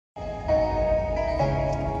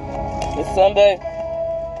It's Sunday.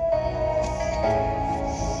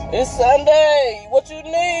 It's Sunday. What you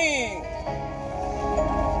need?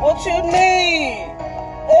 What you need?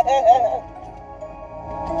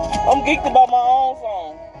 I'm geeked about my own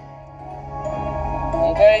song.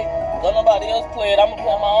 Okay? Let nobody else play it. I'm gonna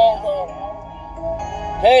play my own song.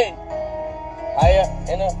 Hey, higher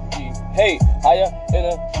energy. Hey, higher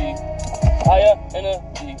energy. Higher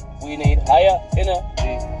energy. We need higher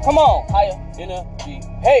energy. Come on, higher energy.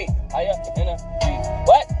 Hey, higher energy.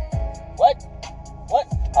 What?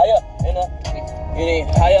 Higher energy. You need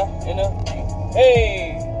higher energy.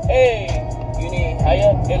 Hey, you need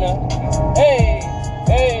higher energy. Hey,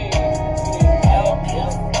 you need higher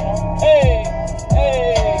energy. Hey,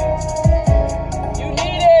 you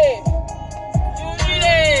need it.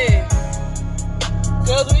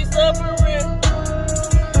 'Cause we suffering.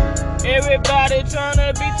 Everybody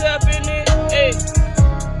tryna be tough in it. Hey,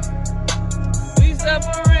 we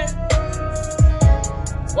suffering.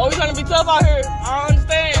 Well, we tryna be tough out here. I don't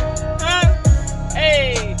understand. Huh?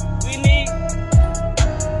 Hey, we need,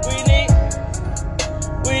 you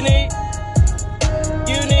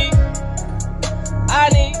need, I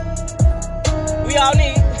need, we all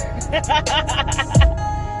need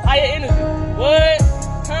higher energy. What?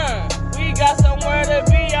 Huh? We got somewhere to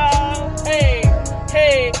be, y'all.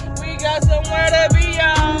 Hey, we got somewhere to be,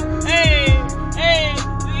 y'all. Hey,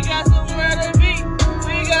 we got somewhere to be.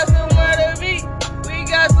 We got somewhere to be. We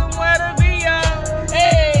got somewhere to be, y'all.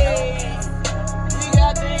 Hey, we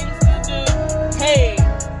got things to do. Hey,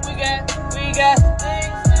 we got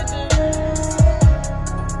things to do.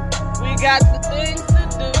 We got the things to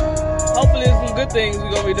do. Hopefully there's some good things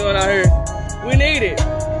we're gonna be doing out here. We need it.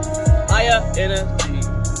 Higher energy.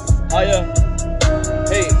 Higher.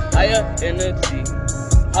 Hey, higher energy.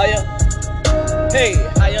 Higher. Hey,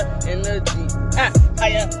 higher energy.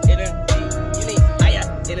 Higher energy. You need higher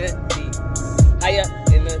energy. Higher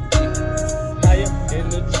energy. Higher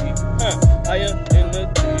energy. Higher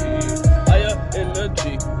energy. Higher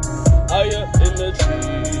energy. Higher energy.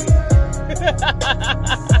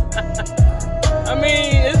 I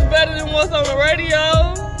mean, it's better than what's on the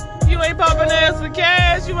radio. You ain't popping ass for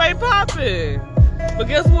cash, you ain't popping. But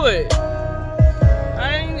guess what? I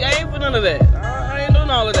ain't for none of that. I ain't doing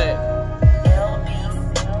all of that.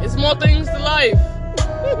 It's more things to life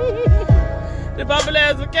than popping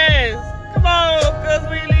ass for cash. Come on, 'cause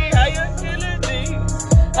we need higher energy.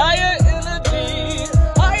 Higher energy.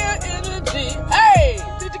 Higher energy. Hey,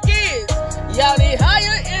 teach your kids. Y'all need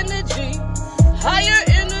higher energy. Higher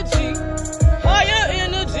energy. Higher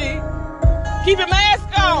energy. Keep your mask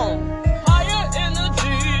on. Higher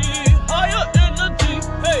energy. Higher energy.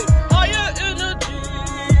 Hey, higher energy.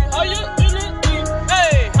 Higher energy.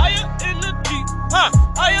 Hey, higher energy.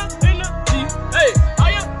 Higher energy. Hey,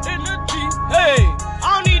 higher energy. Hey, I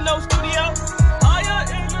don't need no studio. Higher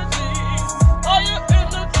energy. Higher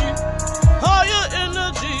energy. Higher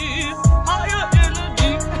energy. Higher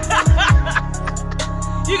energy.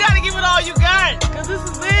 You gotta give it all you got, 'cause this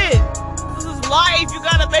is it. This is life. You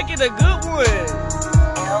gotta make it a good one.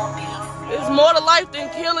 It's more to life than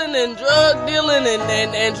killing and drug dealing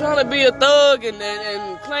and trying to be a thug and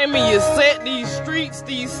claiming you set these streets,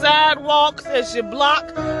 these sidewalks as your block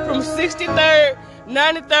from 63rd,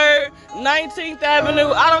 93rd, 19th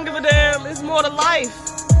Avenue. I don't give a damn. It's more to life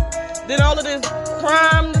than all of this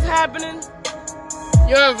crime that's happening.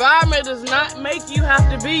 Your environment does not make you have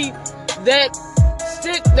to be that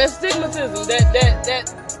stigmatism, that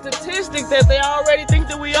statistic that they already think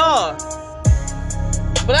that we are.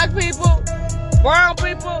 Black people, brown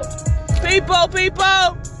people.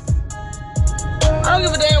 I don't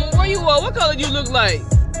give a damn where you are, what color you look like.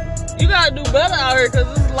 You gotta do better out here, 'cause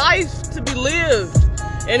it's life to be lived.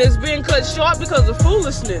 And it's being cut short because of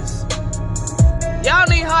foolishness. Y'all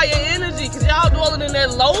need higher energy, 'cause y'all dwelling in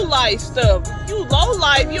that low life stuff. You low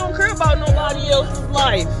life, you don't care about nobody else's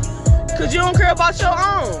life, 'cause you don't care about your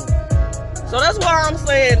own. So that's why I'm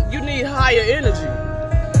saying you need higher energy.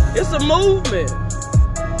 It's a movement.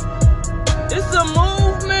 It's a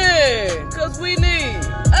movement, 'cause we need,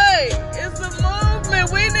 it's a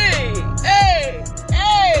movement we need,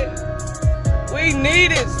 we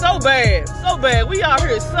need it so bad, we out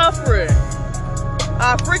here suffering.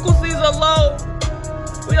 Our frequencies are low,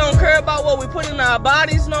 we don't care about what we put in our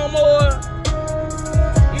bodies no more,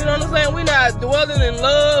 you know what I'm saying, we not dwelling in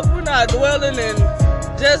love, we're not dwelling in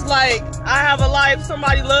just like, I have a life,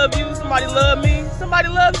 somebody love you, somebody love me, somebody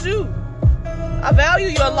loves you. I value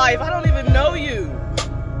your life. I don't even know you.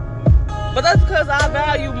 But that's because I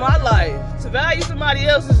value my life. To value somebody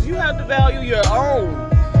else's, you have to value your own.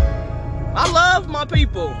 I love my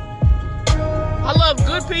people. I love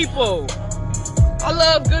good people. I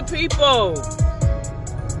love good people.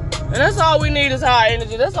 And that's all we need is high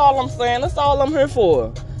energy. That's all I'm saying. That's all I'm here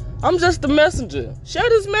for. I'm just the messenger. Share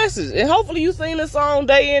this message. And hopefully you sing this song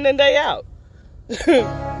day in and day out. And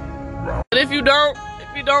if you don't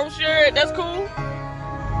share it, that's cool.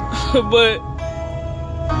 But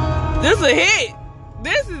this is a hit.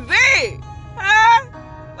 This is it. Huh?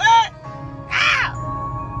 What? Ah!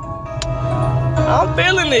 I'm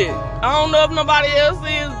feeling it. I don't know if nobody else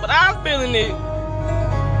is, but I'm feeling it.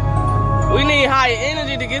 We need higher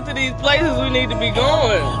energy to get to these places we need to be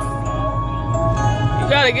going. You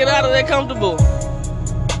gotta get out of that comfortableness.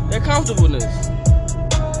 They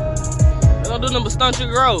don't do nothing but stunt your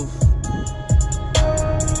growth.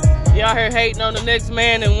 You out here hating on the next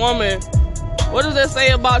man and woman. What does that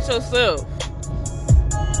say about yourself?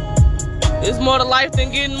 It's more to life than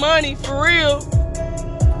getting money, for real.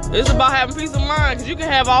 It's about having peace of mind, because you can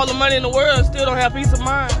have all the money in the world and still don't have peace of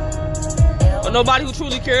mind. But nobody who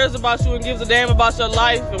truly cares about you and gives a damn about your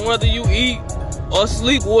life and whether you eat or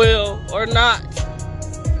sleep well or not.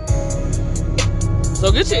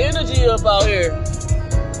 So get your energy up out here.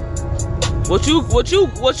 What you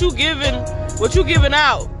giving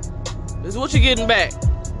out is what you're getting back.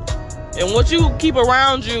 And what you keep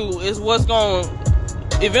around you is what's going to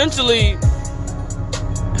eventually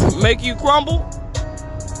make you crumble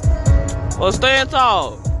or stand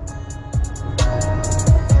tall.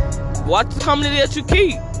 Watch the company that you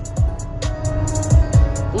keep.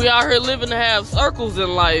 We out here living to have circles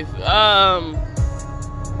in life.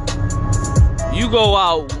 You go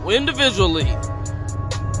out individually.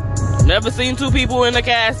 Never seen two people in a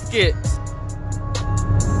casket.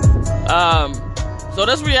 So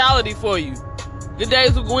that's reality for you. Good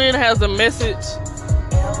Days with Gwen has a message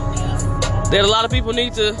that a lot of people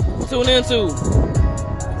need to tune into.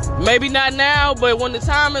 Maybe not now, but when the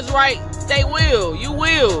time is right, they will. You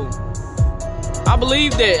will. I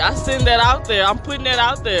believe that. I send that out there. I'm putting that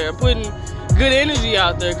out there. I'm putting good energy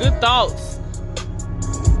out there. Good thoughts.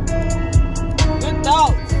 Good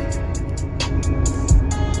thoughts.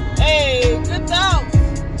 Hey, good thoughts.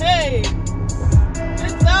 Hey,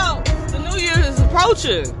 good thoughts. The new year is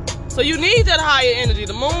approaching. So you need that higher energy.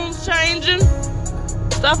 The moon's changing.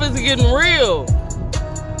 Stuff is getting real.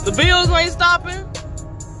 The bills ain't stopping.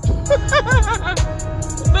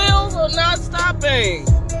 The bills are not stopping.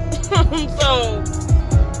 So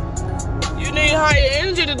you need higher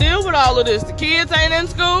energy to deal with all of this. The kids ain't in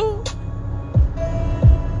school.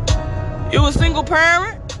 You a single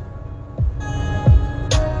parent.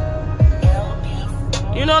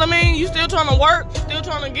 You know what I mean? You still trying to work, still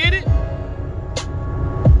trying to get it.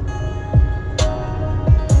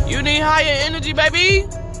 You need higher energy, baby.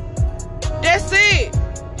 That's it.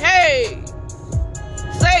 Hey,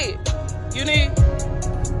 say it. You need,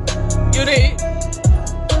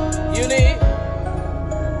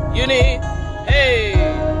 hey,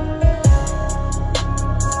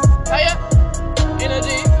 higher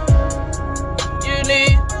energy. You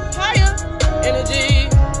need higher energy.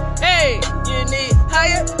 Hey, you need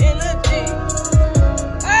higher energy.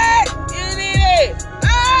 Hey, you need it.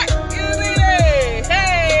 Ah, you need it.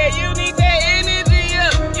 Hey, you need that energy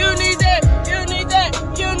up. You need that. You need that.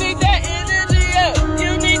 You need that energy up.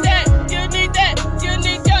 You need that. You need that. You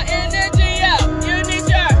need your energy up. You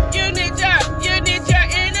need your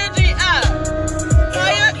energy up.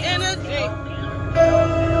 Higher energy.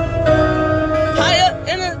 Higher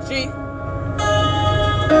energy.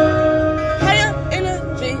 Higher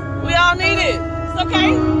energy. We all need it. It's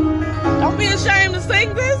okay. Don't be ashamed to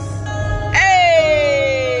sing this.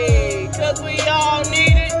 Hey, cause we all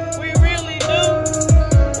need it. We really do.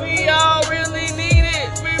 We all really need it.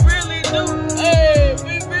 We really do. Hey,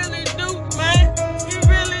 we really do, man. We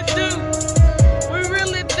really do. We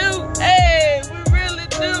really do. Hey, we really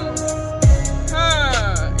do.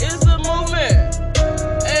 Huh? It's a movement.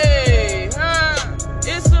 Hey, huh?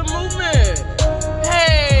 It's a movement.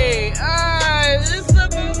 Hey, it's a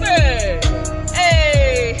movement.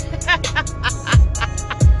 Hey.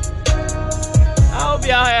 I hope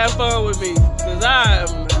y'all have fun with me, because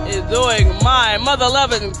I'm enjoying my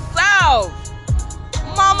mother-loving self.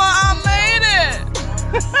 Mama, I made it.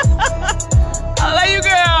 I love you,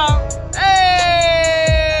 girl. Hey.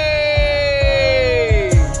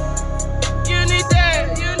 You need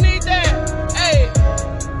that. You need that. Hey.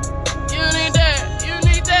 You need that. You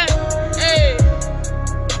need that. Hey.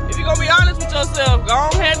 If you're going to be honest with yourself, go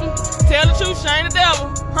on ahead and tell the truth. Shame the devil.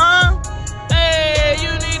 Huh? Hey,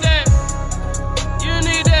 you need that. You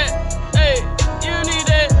need that. Hey, you need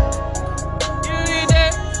that. You need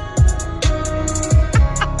that.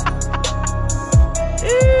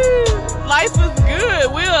 Life is good.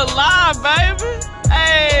 We're alive.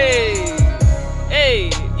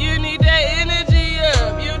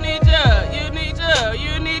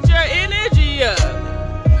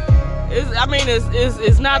 I mean,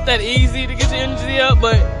 it's not that easy to get your energy up,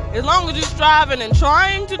 but as long as you're striving and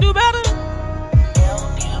trying to do better,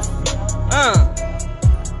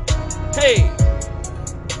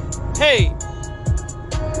 hey,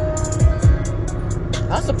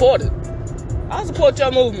 I support it. I support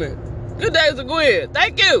your movement. Good days are good.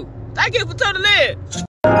 Thank you for tuning in.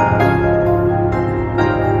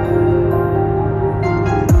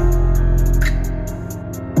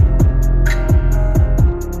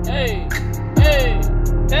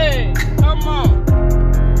 Hey, come on.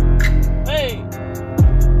 Hey,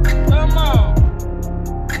 come on.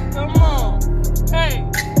 Hey,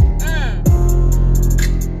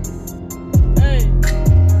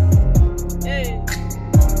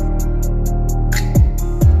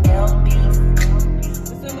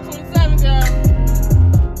 December 27th, y'all.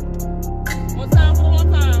 One time for one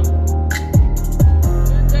time.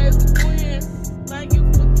 Good days to win. Thank you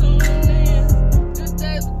for tuning in. Good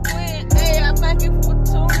days to win. Hey, I thank you for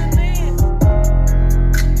tuning in.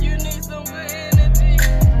 You need some good energy.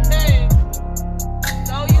 Hey,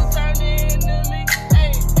 so you turn into me.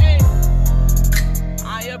 Hey. I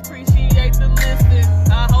appreciate the listen.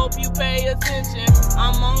 I hope you pay attention.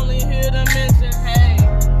 I'm only here to mention, hey.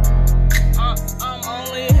 I'm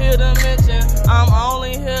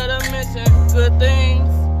only here to mention good things.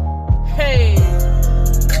 Hey,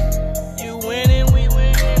 you winning, we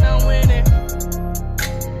winning, I'm winning.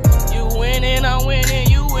 You winning, I'm winning,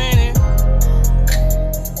 you winning.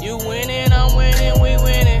 You winning, I'm winning, we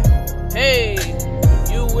winning. Hey,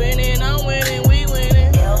 you winning, I'm winning, we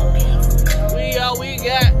winning. We all we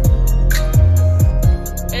got.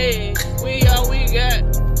 Hey, we all we got.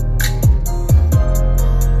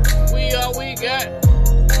 We all we got.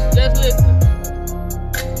 Just listen.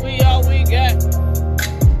 We all we got.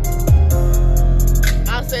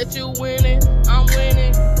 I said you winning, I'm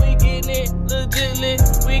winning. We getting it legitly.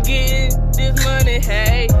 We getting this money,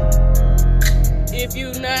 hey. If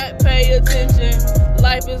you not pay attention,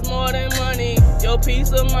 life is more than money. Your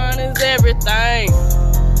peace of mind is everything.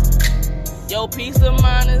 Your peace of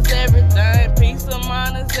mind is everything. Peace of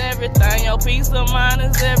mind is everything. Your peace of mind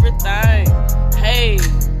is everything. Hey,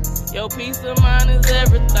 your peace of mind is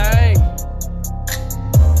everything.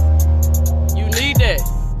 You need that.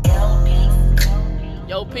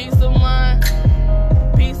 Your peace of mind.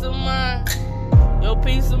 Peace of mind. Your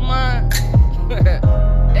peace of mind.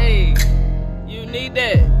 Hey, you need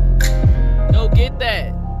that. Go get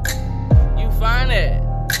that. You find that.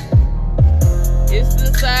 It's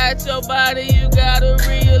inside your body, you gotta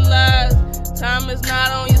realize time is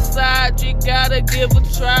not on your side, you gotta give a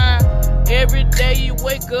try. Every day you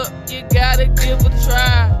wake up, you gotta give a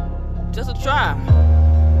try. Just a try.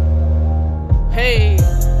 Hey,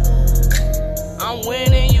 I'm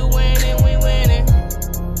winning, you winning, we winning.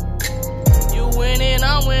 You winning,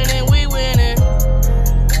 I'm winning, we winning.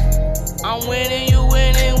 I'm winning, you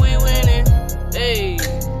winning, we winning. Hey,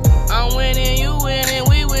 I'm winning, you winning,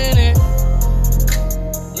 we winning.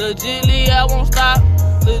 Legitly, I won't stop.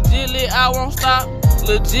 Legitly, I won't stop.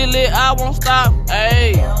 Legitly, I won't stop.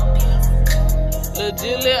 Hey.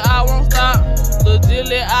 Legitly, I won't stop.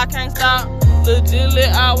 Legitly, I can't stop. Legitly,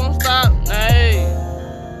 I won't stop. Hey.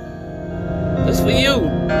 That's for you.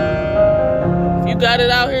 If you got it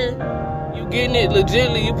out here, you getting it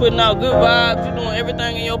legitly. You putting out good vibes. You doing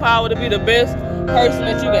everything in your power to be the best person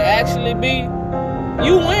that you can actually be.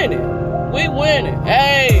 You winning. We winning.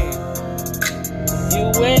 Hey. You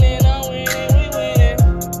winning, I'm winning, we winning.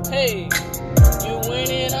 Hey, you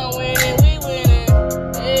winning, I'm winning, we winning.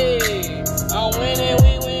 Hey, I'm winning,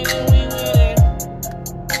 we winning, we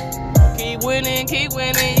winning. Keep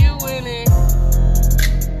winning, you winning.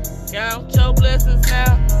 Count your blessings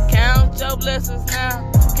now. Count your blessings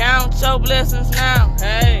now. Count your blessings now.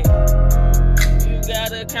 Hey, you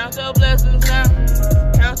gotta count your blessings now.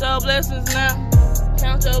 Count your blessings now.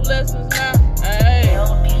 Count your blessings now. Hey.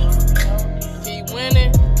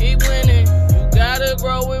 Keep winning, you gotta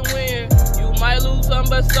grow and win. You might lose some,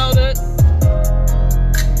 but so that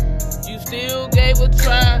you still gave a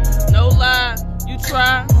try. No lie, you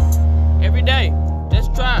try every day.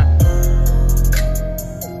 Just try.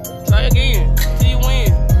 Try again till you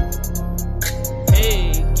win.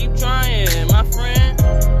 Hey, keep trying, my friend.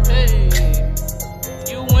 Hey,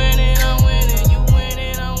 you winning, I'm winning. You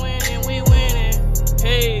winning, I'm winning. We winning.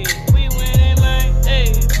 Hey, we winning, man.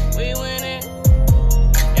 Hey, we winning.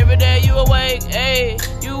 Every day you awake, hey,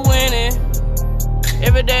 you winning.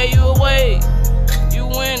 Every day you awake, you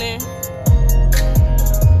winning.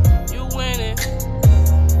 You winning.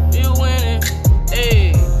 You winning.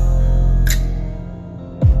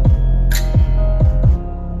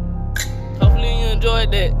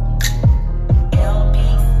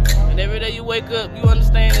 wake up, you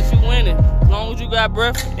understand that you winning. As long as you got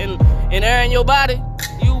breath and air in your body,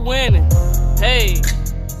 you winning. Hey,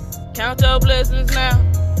 count your blessings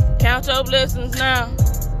now. Count your blessings now.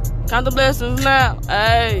 Count the blessings now.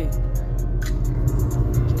 Hey.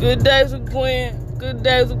 Good days with Gwen. Good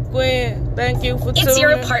days with Gwen. Thank you for tuning in. It's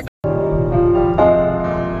your part.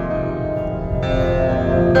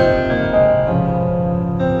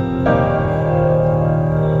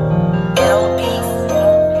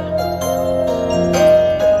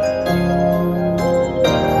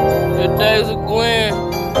 Good days with Gwen.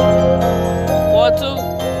 Part 2.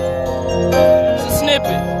 It's a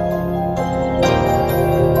snippet.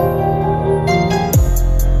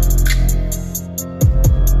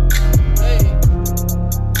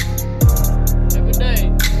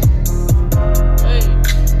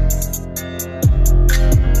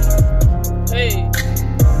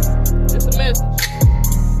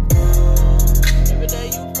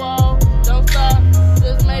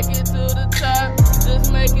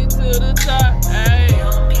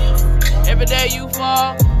 You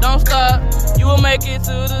fall, don't stop. You will make it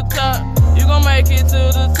to the top. You gon' make it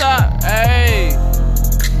to the top. Hey,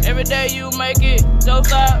 every day you make it, don't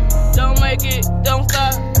stop. Don't make it, don't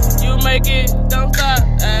stop. You make it, don't stop.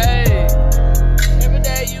 Hey, every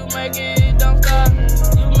day you make it, don't stop.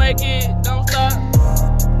 You make it, don't stop.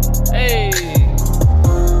 Hey,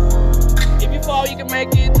 if you fall, you can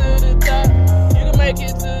make it to the top. You can make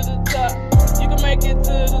it to the top. You can make it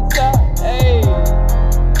to the top. Hey.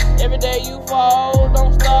 Every day you fall,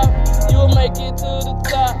 don't stop. You will make it to the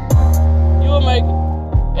top. You will make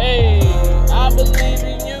it. Hey, I believe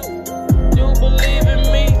in you. You believe in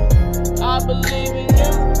me. I believe in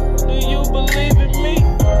you. Do you believe in me?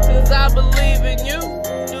 Cause I believe in you.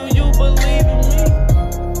 Do you believe in me?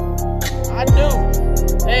 I do.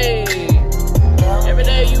 Hey, every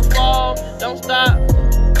day you fall, don't stop.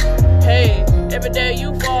 Hey, every day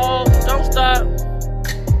you fall, don't stop.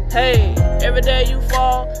 Hey, every day you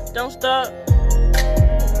fall, don't stop.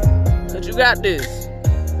 Cause you got this.